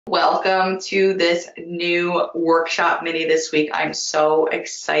Welcome to this new workshop mini this week. I'm so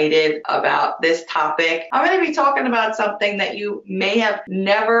excited about this topic. I'm going to be talking about something that you may have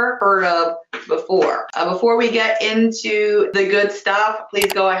never heard of before. Before we get into the good stuff,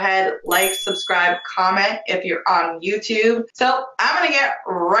 please go ahead, like, subscribe, comment if you're on YouTube. So I'm going to get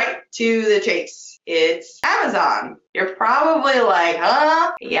right to the chase. It's Amazon. You're probably like,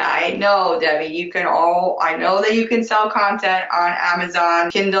 huh? Yeah, I know, Debbie. I know that you can sell content on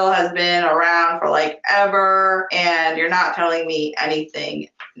Amazon. Kindle has been around for like ever, and you're not telling me anything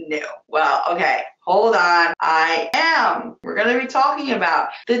new. Well, okay, hold on. I am. We're going to be talking about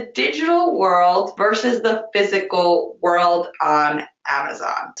the digital world versus the physical world on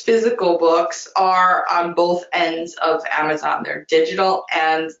Amazon. Physical books are on both ends of Amazon. They're digital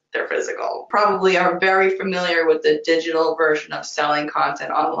and they're physical. Probably are very familiar with the digital version of selling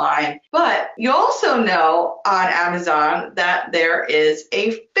content online. But you also know on Amazon that there is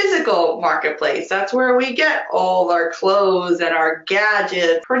a physical marketplace. That's where we get all our clothes and our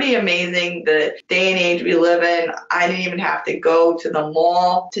gadgets. Pretty amazing the day and age we live in. I didn't even have to go to the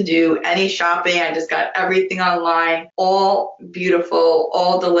mall to do any shopping. I just got everything online, all beautiful,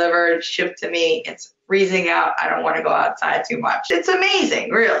 all delivered, shipped to me. It's freezing out. I don't want to go outside too much. It's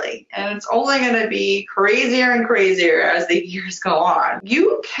amazing, really. And it's only going to be crazier and crazier as the years go on.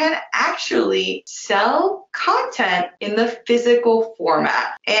 You can actually sell content in the physical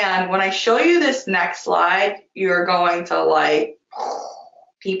format. And when I show you this next slide, you're going to like,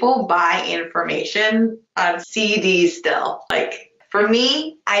 people buy information on CDs still. Like, for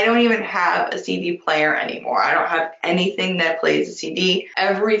me, I don't even have a CD player anymore. I don't have anything that plays a CD.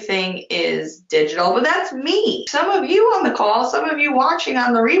 Everything is digital, but that's me. Some of you on the call, some of you watching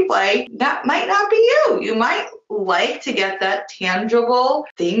on the replay, that might not be you. You might like to get that tangible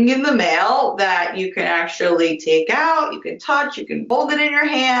thing in the mail that you can actually take out, you can touch, you can hold it in your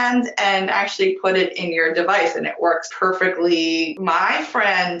hand and actually put it in your device, and it works perfectly. My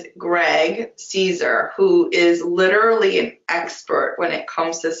friend Greg Caesar, who is literally an expert when it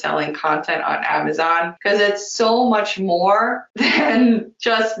comes to selling content on Amazon, because it's so much more than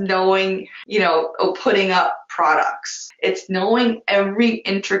just knowing, putting up products. It's knowing every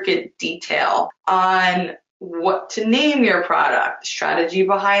intricate detail on what to name your product, the strategy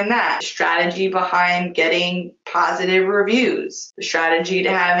behind that, the strategy behind getting positive reviews, the strategy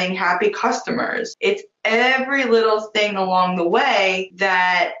to having happy customers. It's every little thing along the way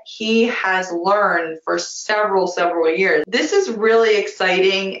that he has learned for several years. This is really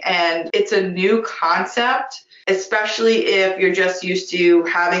exciting, and it's a new concept, especially if you're just used to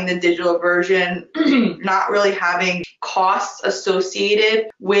having the digital version, not really having costs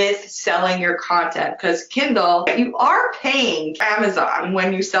associated with selling your content. Because Kindle, you are paying Amazon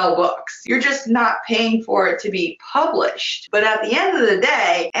when you sell books. You're just not paying for it to be published. But at the end of the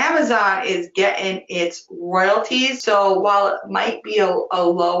day, Amazon is getting its royalties. So while it might be a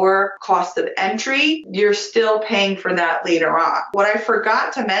lower cost of entry, you're still paying for that later on. What I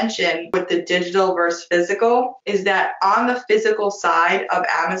forgot to mention with the digital versus physical is that on the physical side of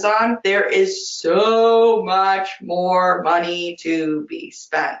Amazon, there is so much more money to be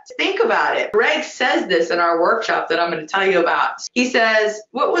spent. Think about it. Greg says this in our workshop that I'm going to tell you about. He says,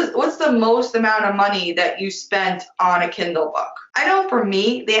 what's the most amount of money that you spent on a Kindle book? I know for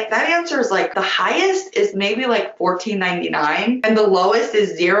me, that answer is like the highest is maybe like $14.99 and the lowest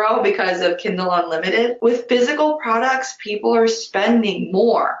is $0 because of Kindle Unlimited. With physical products, people are spending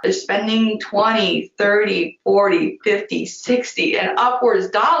more. They're spending 20, 30, 40, 50, 60 and upwards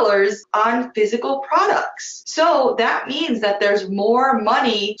dollars on physical products. So that means that there's more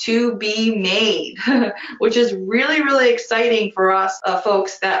money to be made, which is really exciting for us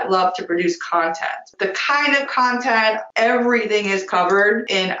folks that love to produce content. The kind of content, everything is covered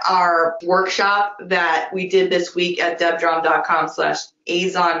in our workshop that we did this week at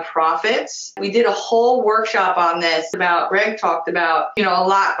debdrum.com/Azon Profits. We did a whole workshop on this Greg talked about, a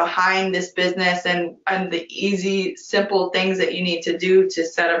lot behind this business and the easy, simple things that you need to do to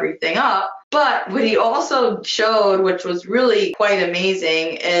set everything up. But what he also showed, which was really quite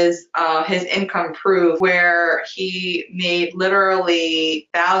amazing, is his income proof, where he made literally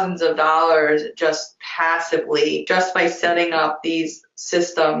thousands of dollars just passively, just by setting up these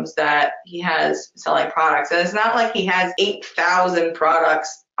systems that he has selling products. And it's not like he has 8,000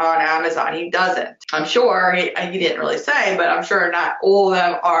 products on Amazon. He doesn't. I'm sure, he didn't really say, but I'm sure not all of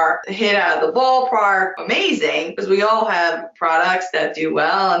them are hit out of the ballpark amazing, because we all have products that do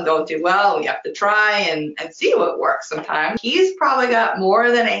well and don't do well. We have to try and see what works sometimes. He's probably got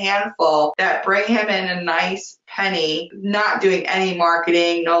more than a handful that bring him in a nice penny, not doing any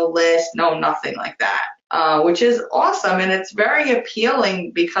marketing, no list, no nothing like that. which is awesome. And it's very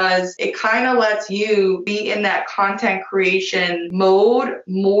appealing because it kind of lets you be in that content creation mode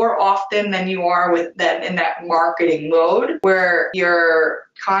more often than you are with them in that marketing mode where you're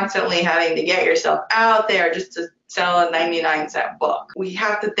constantly having to get yourself out there just to sell a 99-cent book. We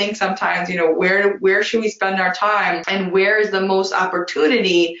have to think sometimes, where should we spend our time and where is the most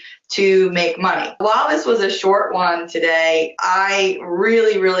opportunity to make money. While this was a short one today, I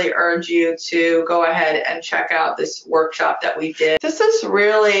really, really urge you to go ahead and check out this workshop that we did. This has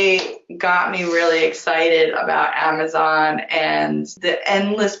really got me really excited about Amazon and the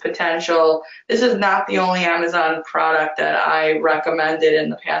endless potential. This is not the only Amazon product that I recommended in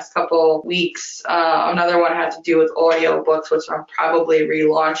the past couple weeks. Another one had to do with audiobooks, which I'm probably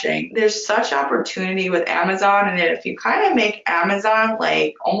relaunching. There's such opportunity with Amazon, and if you kind of make Amazon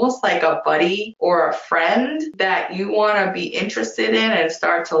like almost like a buddy or a friend that you want to be interested in and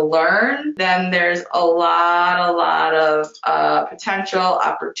start to learn, then there's a lot of potential,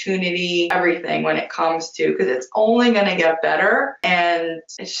 opportunity, everything when it comes to, because it's only going to get better and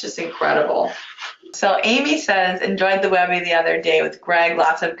it's just incredible. So Amy says, enjoyed the Webby the other day with Greg,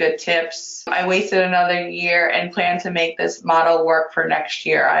 lots of good tips. I wasted another year and plan to make this model work for next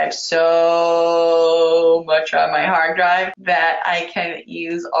year. I have so much on my hard drive that I can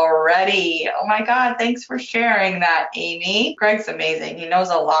use already. Oh my God, thanks for sharing that, Amy. Greg's amazing. He knows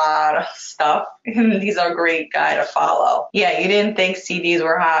a lot of stuff. He's a great guy to follow. Yeah, you didn't think CDs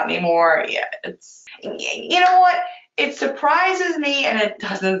were hot anymore. Yeah, you know what? It surprises me and it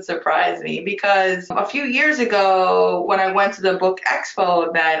doesn't surprise me because a few years ago when I went to the book expo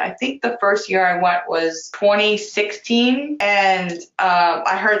event, I think the first year I went was 2016, and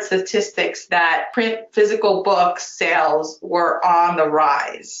I heard statistics that print physical book sales were on the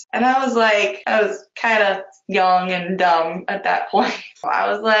rise. And I was kind of young and dumb at that point. I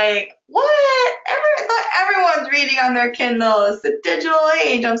was like, what? Everyone's reading on their Kindle. It's the digital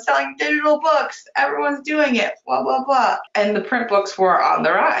age. I'm selling digital books. Everyone's doing it. Blah, blah, blah. And the print books were on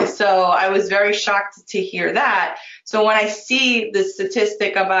the rise. So I was very shocked to hear that. So when I see the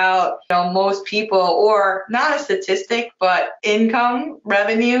statistic about, most people, or not a statistic, but income,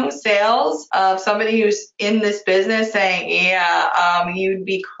 revenue, sales of somebody who's in this business saying, you'd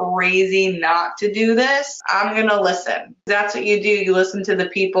be crazy not to do this, I'm going to listen. That's what you do. You listen to the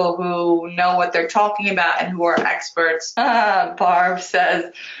people who know what they're talking about and who are experts. Barb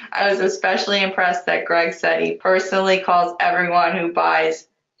says, I was especially impressed that Greg said he personally calls everyone who buys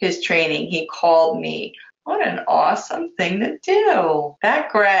his training. He called me. What an awesome thing to do.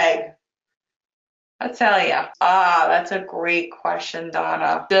 That Greg, I tell ya. That's a great question,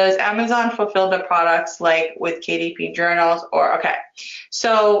 Donna. Does Amazon fulfill the products like with KDP journals okay.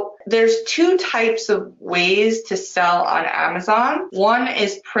 So there's two types of ways to sell on Amazon. One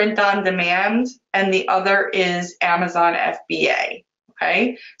is print on demand and the other is Amazon FBA.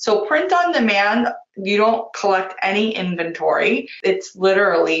 Okay. So print on demand, you don't collect any inventory. It's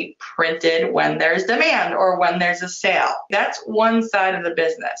literally printed when there's demand or when there's a sale. That's one side of the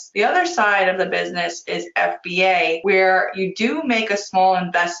business. The other side of the business is FBA, where you do make a small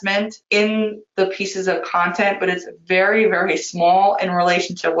investment in the pieces of content, but it's very, very small in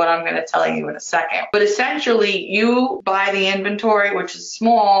relation to what I'm going to tell you in a second. But essentially, you buy the inventory, which is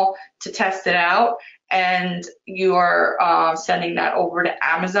small, to test it out. And you are sending that over to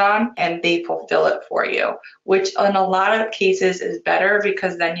Amazon and they fulfill it for you, which in a lot of cases is better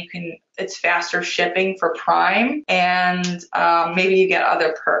because then it's faster shipping for Prime and maybe you get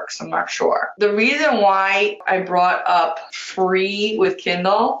other perks, I'm not sure. The reason why I brought up free with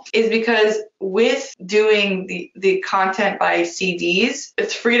Kindle is because with doing the content by CDs,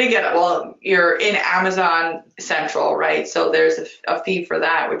 it's free to get, you're in Amazon Central, right? So there's a fee for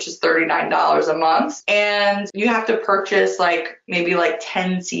that, which is $39 a month. And you have to purchase maybe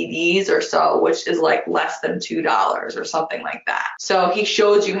 10 CDs or so, which is less than $2 or something like that. So he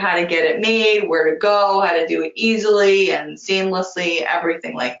shows you how to get it made, where to go, how to do it easily and seamlessly,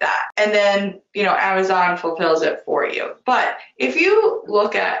 everything like that. And then, Amazon fulfills it for you. But if you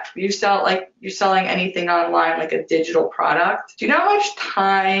look at, you're selling anything online like a digital product, do you know how much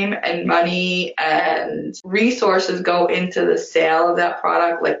time and money and resources go into the sale of that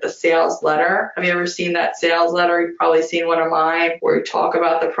product, like the sales letter? Have you ever seen that sales letter? You've probably seen one of mine where you talk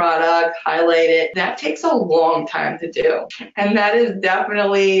about the product, highlight it. That takes a long time to do. And that is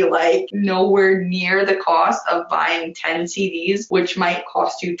definitely nowhere near the cost of buying 10 CDs, which might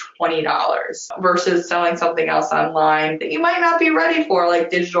cost you $20 versus selling something else online that you might not be ready for, like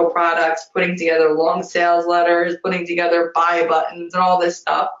digital products, putting together long sales letters, putting together buy buttons and all this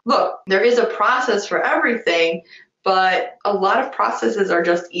stuff. Look, there is a process for everything, but a lot of processes are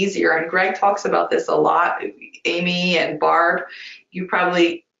just easier. And Greg talks about this a lot. Amy and Barb, you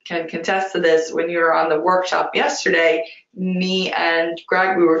probably can contest to this. When you were on the workshop yesterday, me and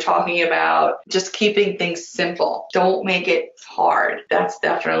Greg, we were talking about just keeping things simple. Don't make it hard. That's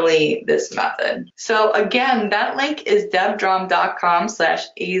definitely this method. So again, that link is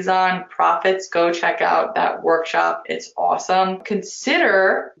debdrum.com/Azon Profits. Go check out that workshop. It's awesome.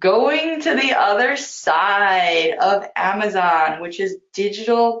 Consider going to the other side of Amazon, which is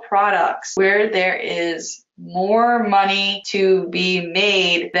digital products, where there is more money to be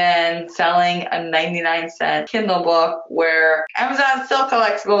made than selling a 99-cent Kindle book, where Amazon still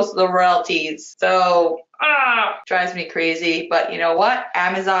collects most of the royalties. So drives me crazy. But you know what?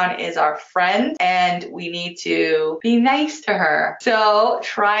 Amazon is our friend and we need to be nice to her. So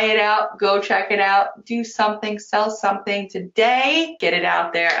try it out. Go check it out. Do something, sell something today. Get it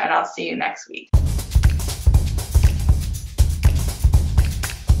out there, and I'll see you next week.